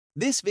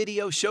This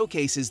video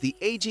showcases the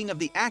aging of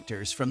the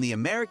actors from the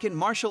American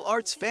martial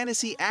arts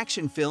fantasy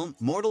action film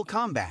Mortal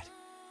Kombat.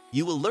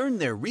 You will learn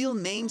their real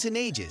names and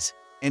ages,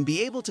 and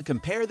be able to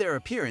compare their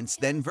appearance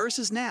then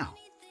versus now.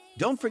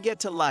 Don't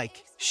forget to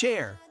like,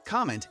 share,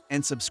 comment,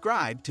 and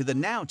subscribe to the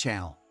Now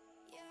channel.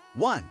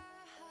 1.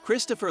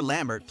 Christopher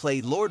Lambert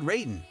played Lord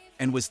Raiden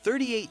and was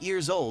 38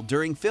 years old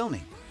during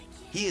filming.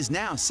 He is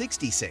now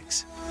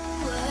 66.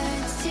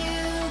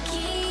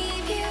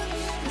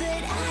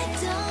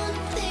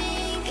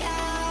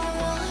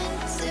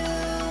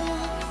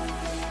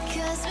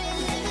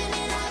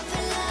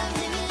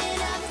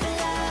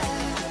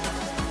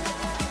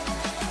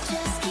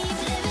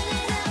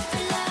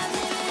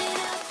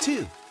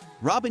 2.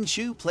 Robin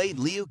Shou played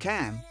Liu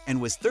Kang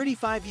and was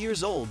 35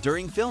 years old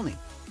during filming.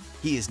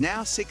 He is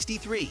now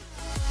 63.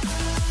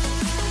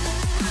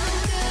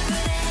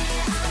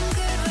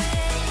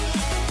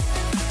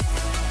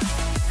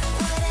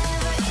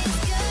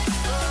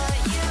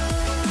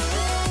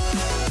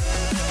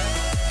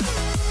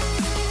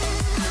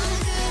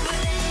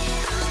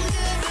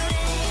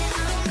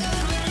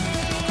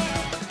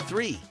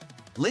 3.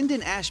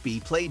 Lyndon Ashby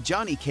played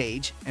Johnny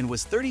Cage and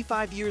was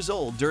 35 years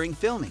old during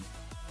filming.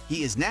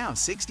 He is now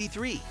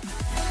 63.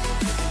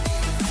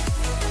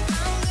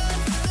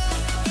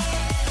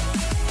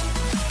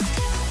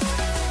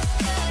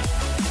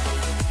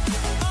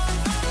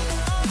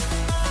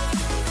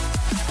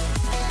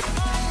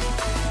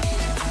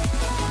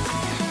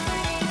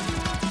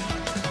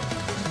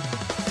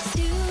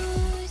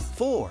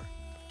 4.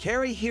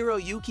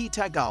 Hiroyuki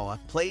Tagawa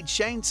played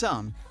Shang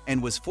Tsung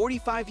and was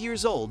 45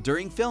 years old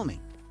during filming.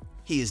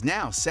 He is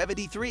now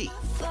 73.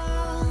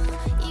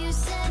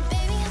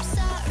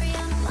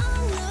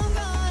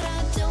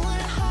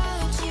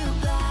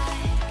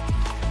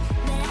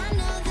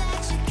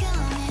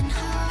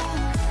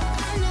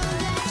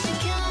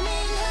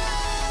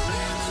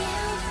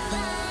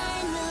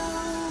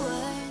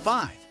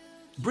 5.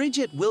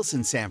 Bridget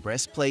Wilson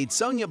played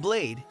Sonya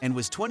Blade and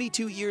was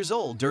 22 years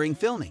old during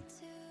filming.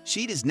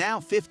 She is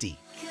now 50.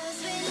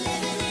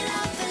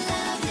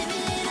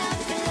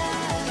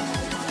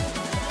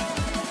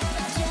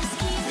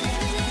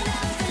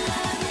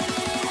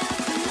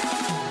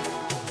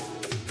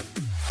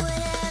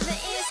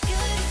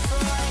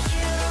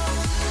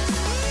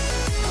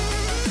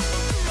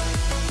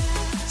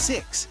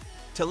 6.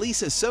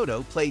 Talisa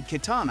Soto played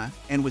Kitana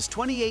and was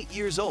 28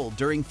 years old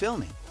during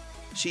filming.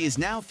 She is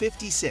now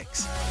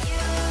 56.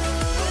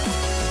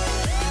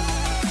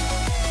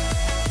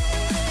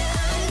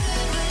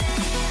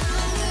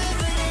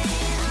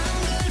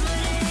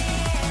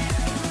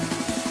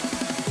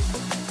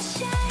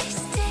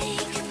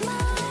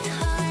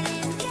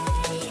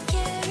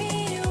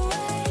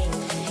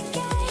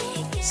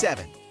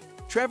 7.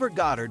 Trevor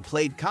Goddard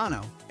played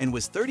Kano and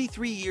was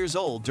 33 years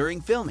old during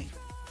filming.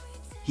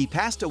 He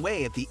passed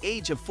away at the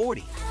age of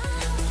 40.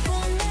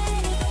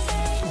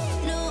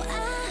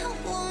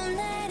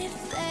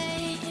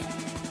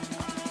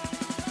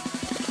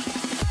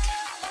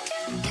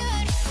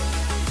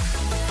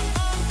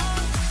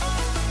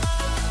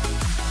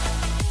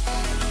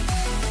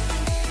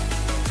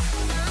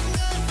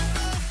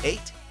 8.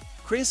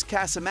 Chris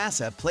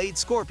Casamassa played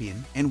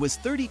Scorpion and was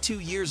 32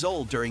 years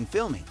old during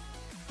filming.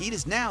 He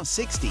is now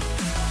 60.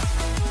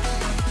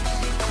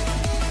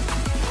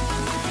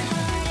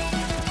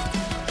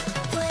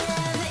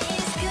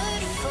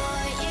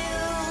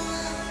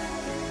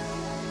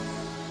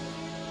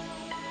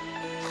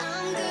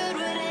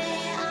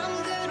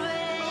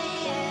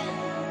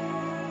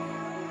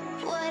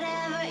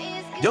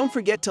 Don't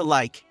forget to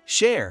like,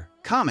 share,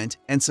 comment,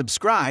 and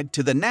subscribe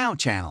to the Now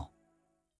channel.